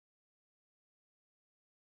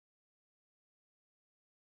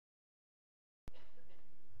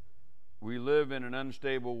We live in an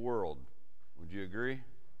unstable world. Would you agree?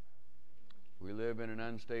 We live in an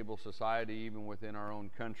unstable society, even within our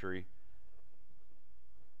own country.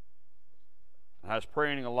 I was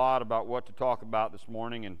praying a lot about what to talk about this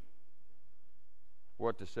morning and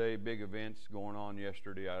what to say. Big events going on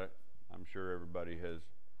yesterday. I'm sure everybody has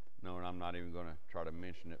known. I'm not even going to try to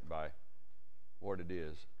mention it by what it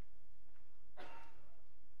is. I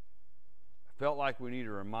felt like we need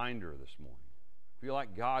a reminder this morning. I feel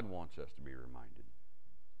like God wants us to be reminded.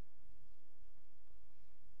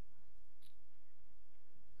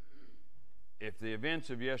 If the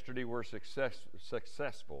events of yesterday were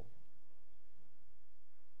successful,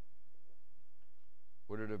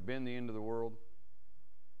 would it have been the end of the world?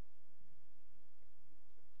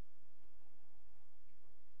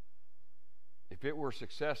 If it were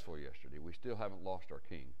successful yesterday, we still haven't lost our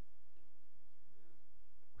King.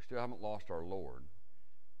 We still haven't lost our Lord.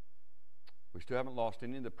 We still haven't lost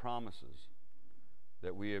any of the promises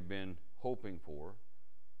that we have been hoping for,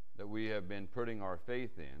 that we have been putting our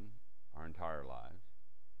faith in our entire lives.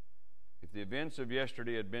 If the events of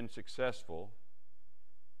yesterday had been successful,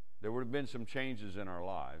 there would have been some changes in our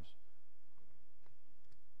lives.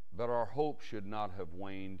 But our hope should not have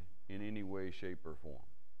waned in any way, shape, or form.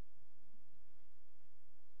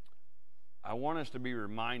 I want us to be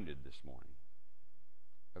reminded this morning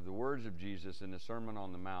of the words of Jesus in the Sermon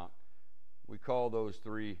on the Mount. We call those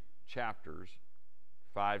 3 chapters,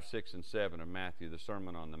 5, 6, and 7 of Matthew, the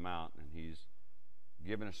Sermon on the Mount. And he's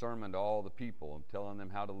given a sermon to all the people and telling them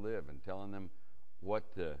how to live and telling them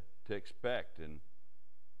what to expect and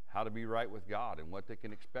how to be right with God and what they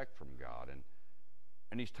can expect from God.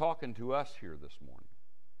 And he's talking to us here this morning.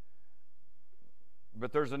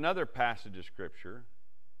 But there's another passage of Scripture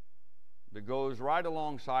that goes right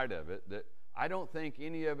alongside of it that I don't think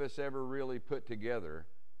any of us ever really put together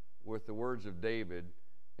with the words of David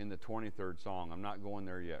in the 23rd song. I'm not going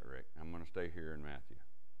there yet, Rick. I'm going to stay here in Matthew.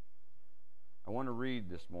 I want to read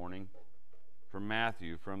this morning from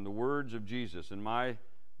Matthew, from the words of Jesus. In my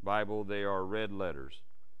Bible, they are red letters.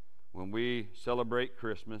 When we celebrate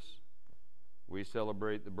Christmas, we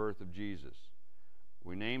celebrate the birth of Jesus.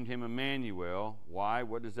 We named him Emmanuel. Why?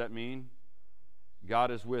 What does that mean?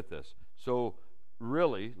 God is with us. So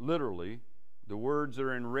really, literally, the words that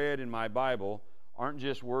are in red in my Bible aren't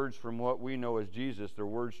just words from what we know as Jesus. They're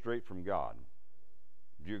words straight from God.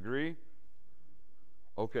 Do you agree?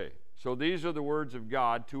 Okay. So these are the words of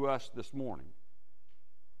God to us this morning.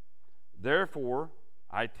 Therefore,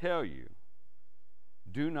 I tell you,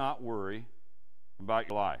 do not worry about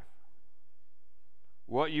your life,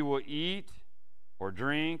 what you will eat or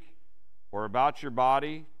drink, or about your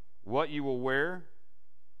body, what you will wear.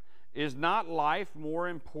 Is not life more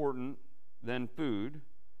important than food,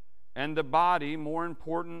 and the body more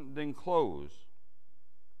important than clothes?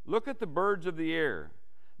 Look at the birds of the air.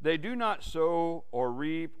 They do not sow or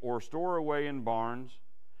reap or store away in barns,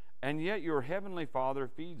 and yet your heavenly Father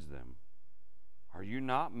feeds them. Are you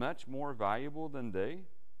not much more valuable than they?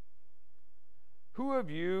 Who of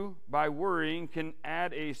you, by worrying, can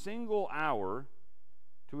add a single hour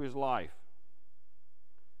to his life?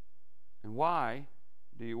 And why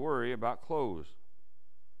do you worry about clothes?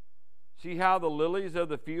 See how the lilies of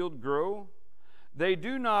the field grow? They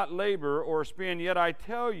do not labor or spin, yet I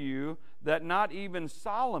tell you that not even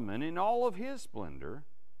Solomon in all of his splendor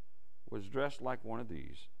was dressed like one of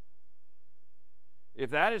these.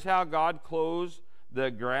 If that is how God clothes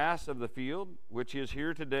the grass of the field, which is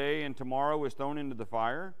here today and tomorrow is thrown into the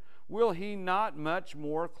fire, will he not much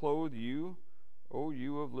more clothe you, O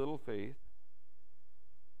you of little faith?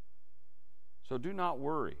 So do not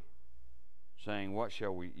worry, saying, what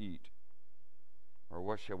shall we eat? Or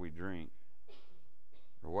what shall we drink?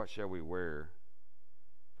 Or what shall we wear?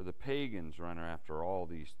 For the pagans run after all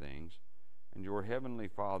these things, and your heavenly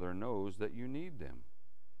Father knows that you need them.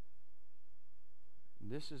 And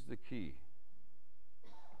this is the key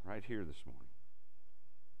right here this morning.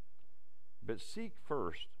 But seek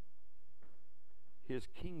first his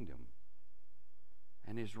kingdom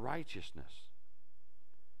and his righteousness,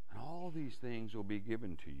 and all these things will be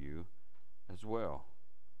given to you as well.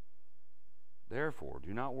 Therefore,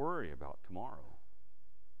 do not worry about tomorrow,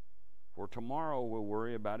 for tomorrow will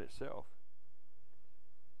worry about itself.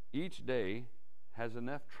 Each day has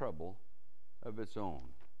enough trouble of its own.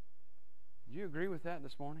 Do you agree with that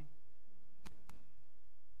this morning?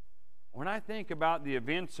 When I think about the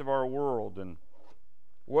events of our world and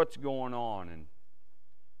what's going on,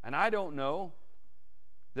 and I don't know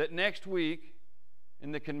that next week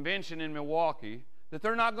in the convention in Milwaukee that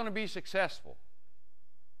they're not going to be successful.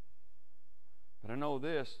 But I know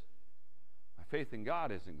this, my faith in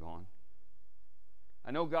God isn't gone.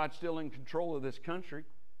 I know God's still in control of this country.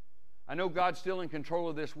 I know God's still in control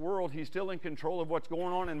of this world. He's still in control of what's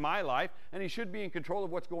going on in my life, and He should be in control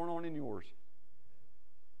of what's going on in yours.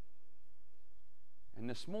 And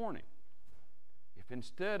this morning, if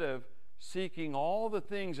instead of seeking all the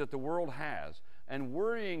things that the world has and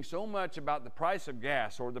worrying so much about the price of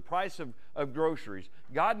gas or the price of groceries,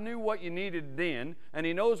 God knew what you needed then, and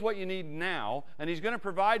He knows what you need now, and He's going to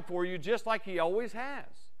provide for you just like He always has.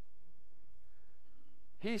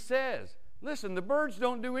 He says, listen, the birds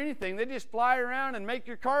don't do anything. They just fly around and make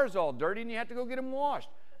your cars all dirty, and you have to go get them washed.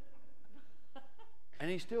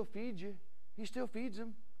 And He still feeds you. He still feeds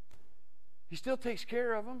them. He still takes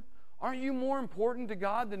care of them. Aren't you more important to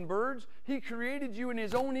God than birds? He created you in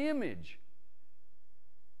His own image.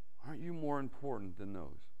 Aren't you more important than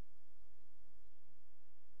those?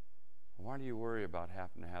 Why do you worry about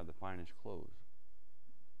having to have the finest clothes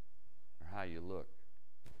or how you look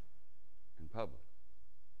in public?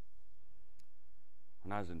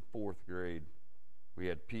 When I was in 4th grade, we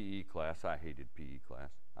had PE class. I hated PE class.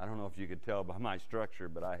 I don't know if you could tell by my structure,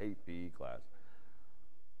 but I hate PE class.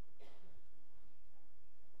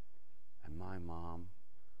 And my mom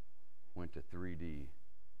went to 3D.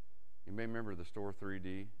 Anybody remember the store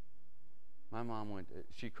 3D? My mom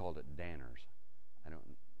she called it Danner's.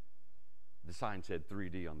 The sign said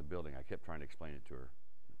 3D on the building. I kept trying to explain it to her.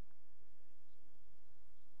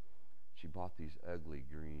 She bought these ugly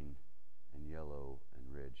green and yellow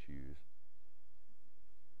and red shoes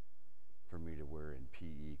for me to wear in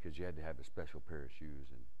PE because you had to have a special pair of shoes,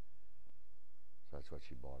 and so that's what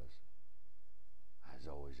she bought us. I was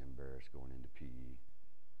always embarrassed going into PE.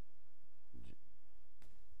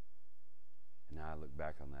 And now I look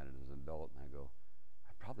back on that as an adult and I go,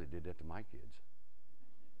 I probably did that to my kids.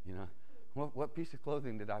 You know, what piece of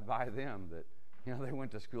clothing did I buy them that, you know, they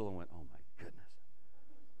went to school and went, oh my goodness.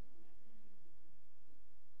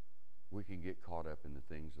 We can get caught up in the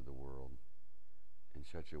things of the world in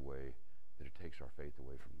such a way that it takes our faith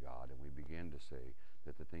away from God, and we begin to say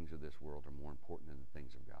that the things of this world are more important than the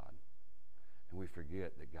things of God. And we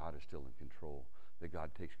forget that God is still in control, that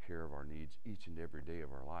God takes care of our needs each and every day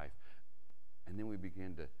of our life. And then we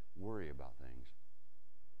begin to worry about things.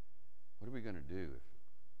 What are we going to do if,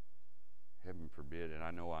 heaven forbid, and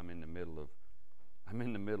I know I'm in the middle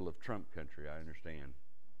of Trump country, I understand.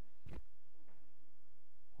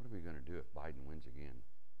 What are we going to do if Biden wins again?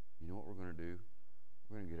 You know what we're going to do?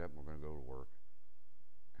 We're going to get up and we're going to go to work.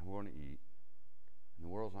 And we're going to eat. And the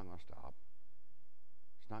world's not going to stop.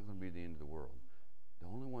 It's not going to be the end of the world. The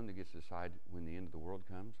only one that gets to decide when the end of the world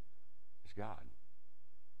comes is God.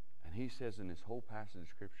 And He says in this whole passage of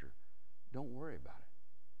Scripture, don't worry about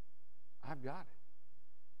it. I've got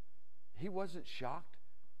it. He wasn't shocked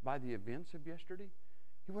by the events of yesterday.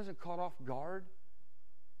 He wasn't caught off guard.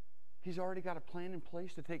 He's already got a plan in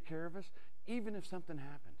place to take care of us, even if something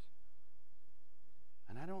happens.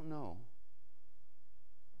 And I don't know.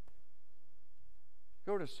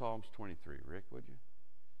 Go to Psalms 23, Rick, would you?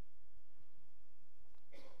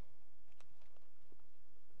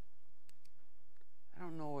 I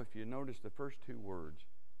don't know if you noticed the first two words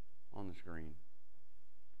on the screen.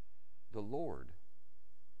 The Lord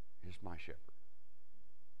is my shepherd.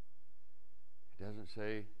 It doesn't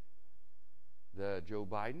say the Joe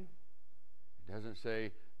Biden. It doesn't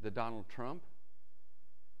say the Donald Trump.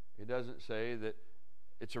 It doesn't say that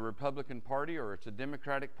it's a Republican Party or it's a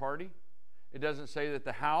Democratic Party. It doesn't say that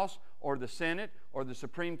the House or the Senate or the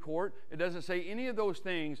Supreme Court. It doesn't say any of those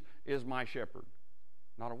things is my shepherd.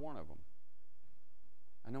 Not a one of them.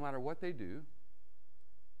 And no matter what they do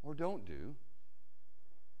or don't do,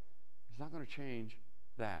 it's not going to change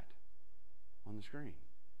that on the screen.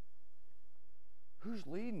 Who's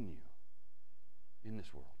leading you in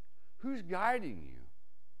this world? Who's guiding you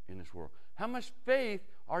in this world? How much faith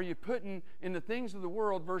are you putting in the things of the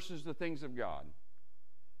world versus the things of God?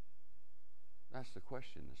 That's the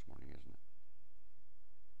question this morning, isn't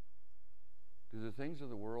it? Do the things of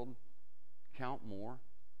the world count more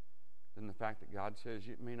than the fact that God says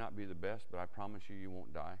it may not be the best, but I promise you, you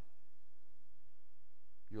won't die?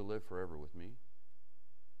 You'll live forever with me.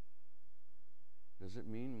 Does it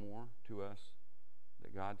mean more to us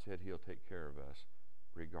that God said He'll take care of us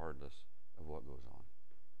regardless of what goes on?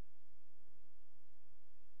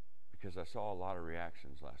 Because I saw a lot of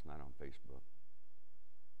reactions last night on Facebook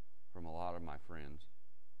from a lot of my friends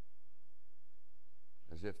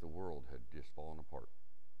as if the world had just fallen apart.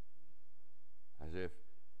 As if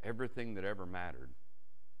everything that ever mattered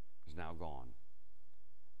is now gone.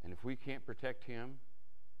 And if we can't protect Him,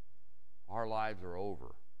 our lives are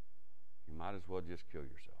over. You might as well just kill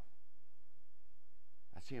yourself.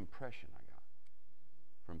 That's the impression I got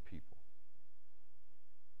from people.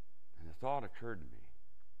 thought occurred to me.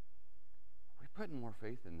 Are we putting more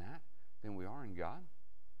faith in that than we are in God?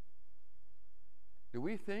 Do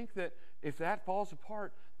we think that if that falls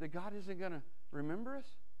apart, that God isn't going to remember us?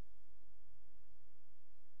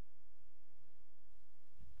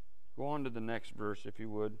 Go on to the next verse, if you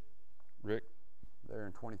would, Rick, there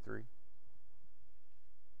in 23.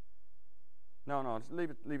 No, just leave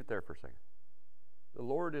it there for a second. The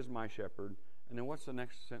Lord is my shepherd. And then what's the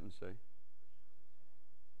next sentence say?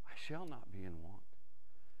 I shall not be in want.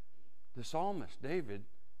 The psalmist, David,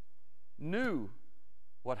 knew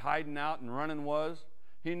what hiding out and running was.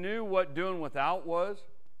 He knew what doing without was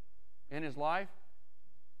in his life.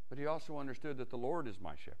 But he also understood that the Lord is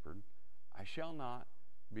my shepherd. I shall not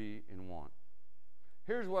be in want.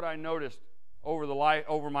 Here's what I noticed over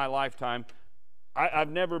my lifetime.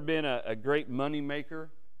 I've never been a great money maker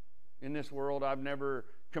in this world. I've never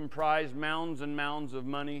comprised mounds and mounds of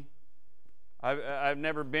money. I've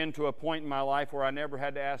never been to a point in my life where I never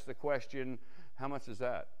had to ask the question, how much is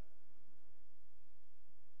that?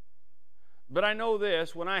 But I know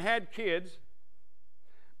this, when I had kids,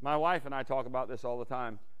 my wife and I talk about this all the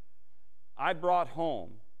time, I brought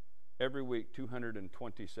home every week $227.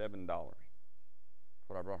 That's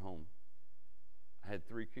what I brought home. I had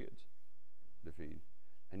 3 kids to feed.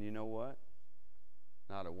 And you know what?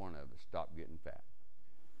 Not a one of us stopped getting fat.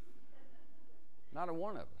 Not a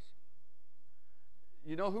one of us.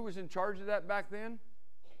 You know who was in charge of that back then?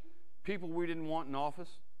 People we didn't want in office.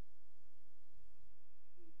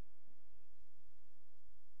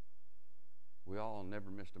 We all never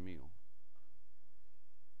missed a meal.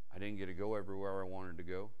 I didn't get to go everywhere I wanted to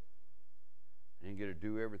go. I didn't get to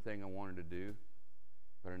do everything I wanted to do.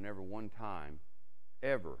 But I never one time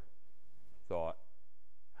ever thought,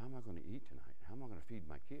 how am I going to eat tonight? How am I going to feed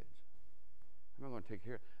my kids? How am I going to take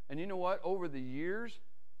care of it? And you know what? Over the years,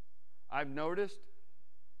 I've noticed,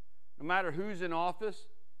 no matter who's in office,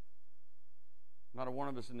 not a one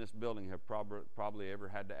of us in this building have probably ever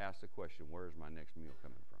had to ask the question, where is my next meal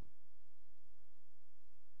coming from?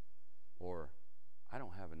 Or, I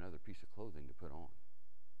don't have another piece of clothing to put on.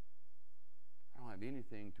 I don't have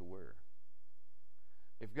anything to wear.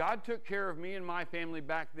 If God took care of me and my family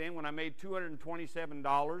back then when I made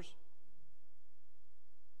 $227,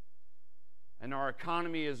 and our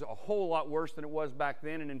economy is a whole lot worse than it was back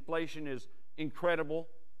then, and inflation is incredible,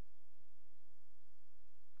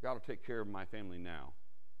 God will take care of my family now.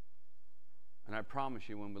 And I promise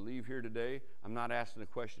you, when we leave here today, I'm not asking the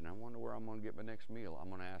question, I wonder where I'm going to get my next meal. I'm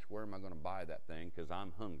going to ask, where am I going to buy that thing? Because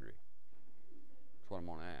I'm hungry. That's what I'm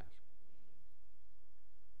going to ask.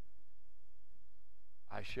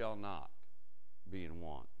 I shall not be in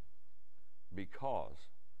want, because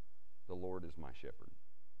the Lord is my shepherd.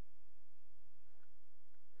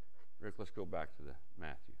 Rick, let's go back to the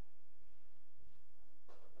Matthew.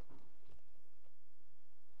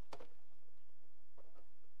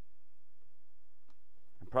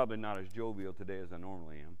 I'm probably not as jovial today as I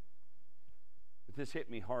normally am. But this hit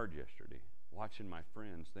me hard yesterday, watching my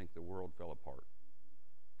friends think the world fell apart,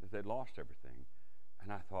 that they'd lost everything.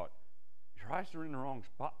 And I thought, your eyes are in the wrong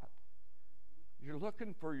spot. You're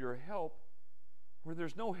looking for your help where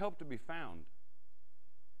there's no help to be found.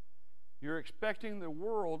 You're expecting the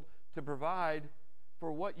world to provide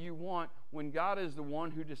for what you want when God is the one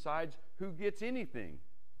who decides who gets anything.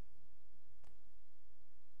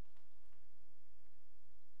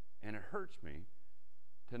 And it hurts me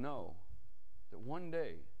to know that one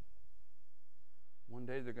day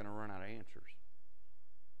they're going to run out of answers.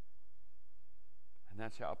 And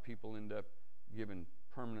that's how people end up giving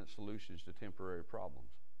permanent solutions to temporary problems.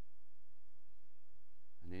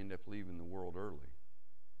 And they end up leaving the world early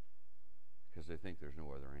because they think there's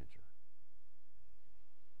no other answer.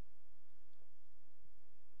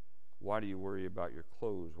 Why do you worry about your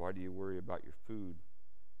clothes? Why do you worry about your food?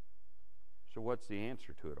 So what's the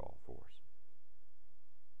answer to it all for us?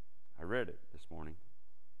 I read it this morning.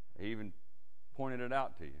 I even pointed it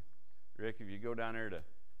out to you. Rick, if you go down there to,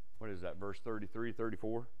 what is that, verse 33,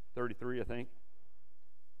 34? 33, I think.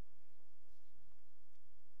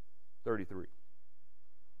 33.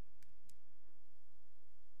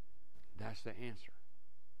 That's the answer.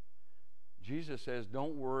 Jesus says,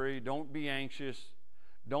 don't worry, don't be anxious,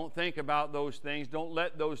 don't think about those things, don't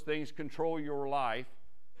let those things control your life.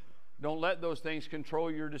 Don't let those things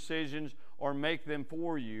control your decisions or make them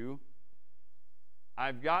for you.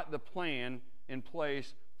 I've got the plan in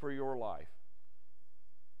place for your life.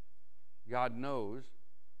 God knows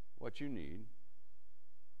what you need,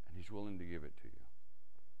 and He's willing to give it to you.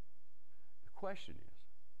 The question is,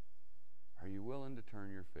 are you willing to turn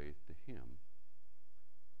your faith to Him,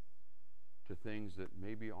 to things that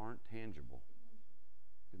maybe aren't tangible,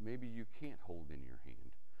 that maybe you can't hold in your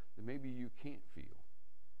hand, that maybe you can't feel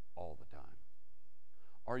all the time?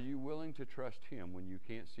 Are you willing to trust Him when you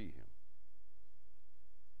can't see Him?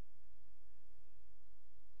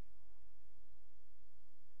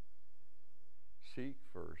 Seek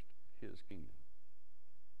first His kingdom.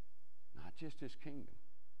 Not just His kingdom,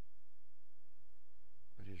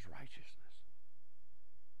 but His righteousness.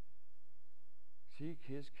 Seek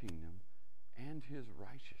His kingdom and His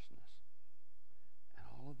righteousness. And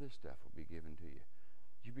all of this stuff will be given to you.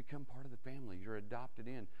 You become part of the family. You're adopted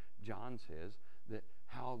in. John says that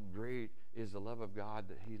how great is the love of God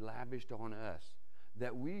that He lavished on us,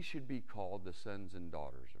 that we should be called the sons and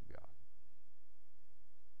daughters of God.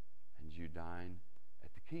 And you dine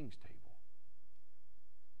at the King's table.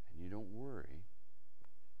 And you don't worry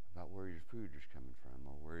about where your food is coming from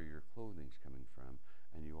or where your clothing is coming from.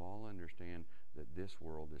 And you all understand that this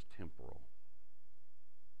world is temporal.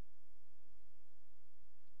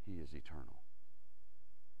 He is eternal.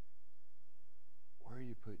 Where are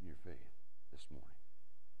you putting your faith this morning?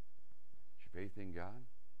 Is your faith in God?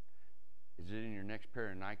 Is it in your next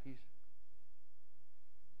pair of Nikes?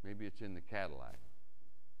 Maybe it's in the Cadillac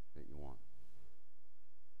that you want.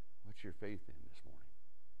 What's your faith in this morning?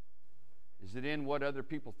 Is it in what other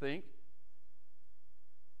people think?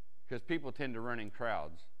 Because people tend to run in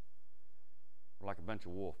crowds. We're like a bunch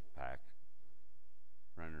of wolf pack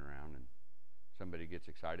running around, and somebody gets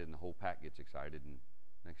excited and the whole pack gets excited, and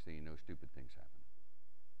next thing you know, stupid things happen.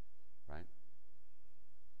 Right?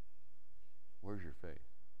 Where's your faith?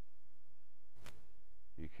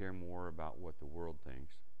 Do you care more about what the world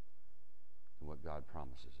thinks than what God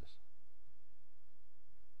promises us?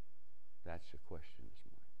 That's the question this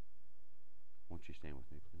morning. Won't you stand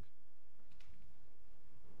with me, please?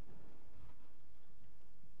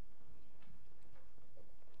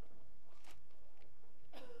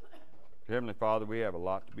 Heavenly Father, we have a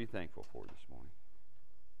lot to be thankful for this morning.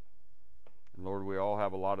 And Lord, we all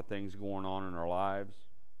have a lot of things going on in our lives.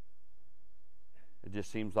 It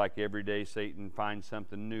just seems like every day Satan finds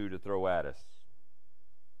something new to throw at us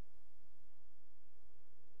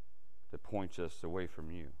that points us away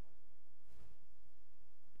from you.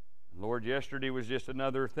 And Lord, yesterday was just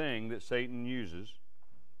another thing that Satan uses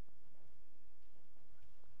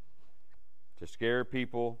to scare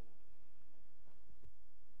people,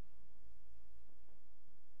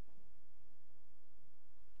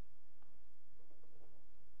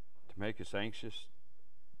 to make us anxious,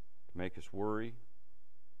 to make us worry.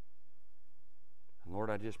 And Lord,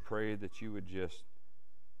 I just pray that you would just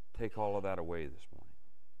take all of that away this morning.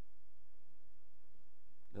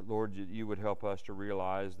 That, Lord, you would help us to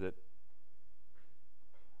realize that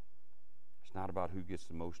it's not about who gets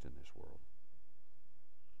the most in this world.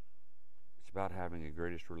 It's about having a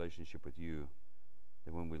greatest relationship with you,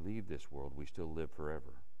 that when we leave this world, we still live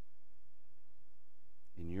forever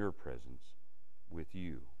in your presence with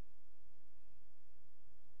you.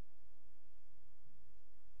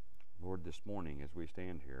 Lord, this morning as we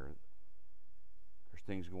stand here, there's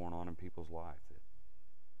things going on in people's life that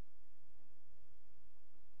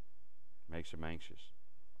makes them anxious,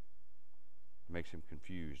 makes them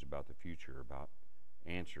confused about the future, about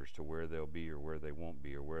answers to where they'll be or where they won't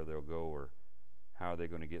be or where they'll go or how are they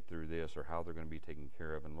going to get through this or how they're going to be taken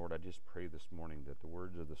care of. And Lord, I just pray this morning that the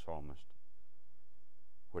words of the psalmist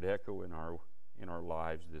would echo in our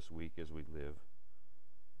lives this week as we live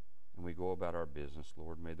and we go about our business.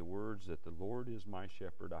 Lord, may the words that the Lord is my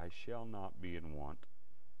shepherd, I shall not be in want,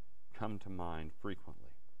 come to mind frequently.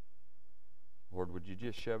 Lord, would you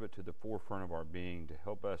just shove it to the forefront of our being to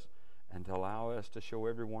help us and to allow us to show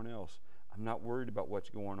everyone else, I'm not worried about what's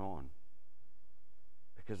going on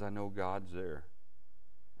because I know God's there.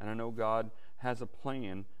 And I know God has a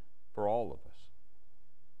plan for all of us.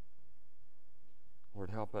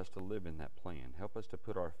 Lord, help us to live in that plan. Help us to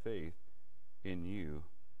put our faith in you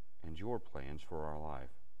and your plans for our life.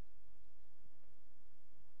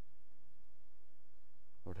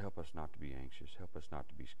 Lord, help us not to be anxious. Help us not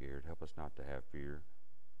to be scared. Help us not to have fear.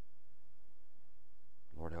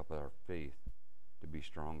 Lord, help our faith to be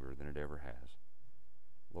stronger than it ever has.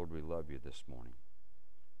 Lord, we love you this morning.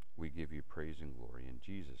 We give you praise and glory. In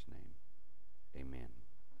Jesus' name, amen.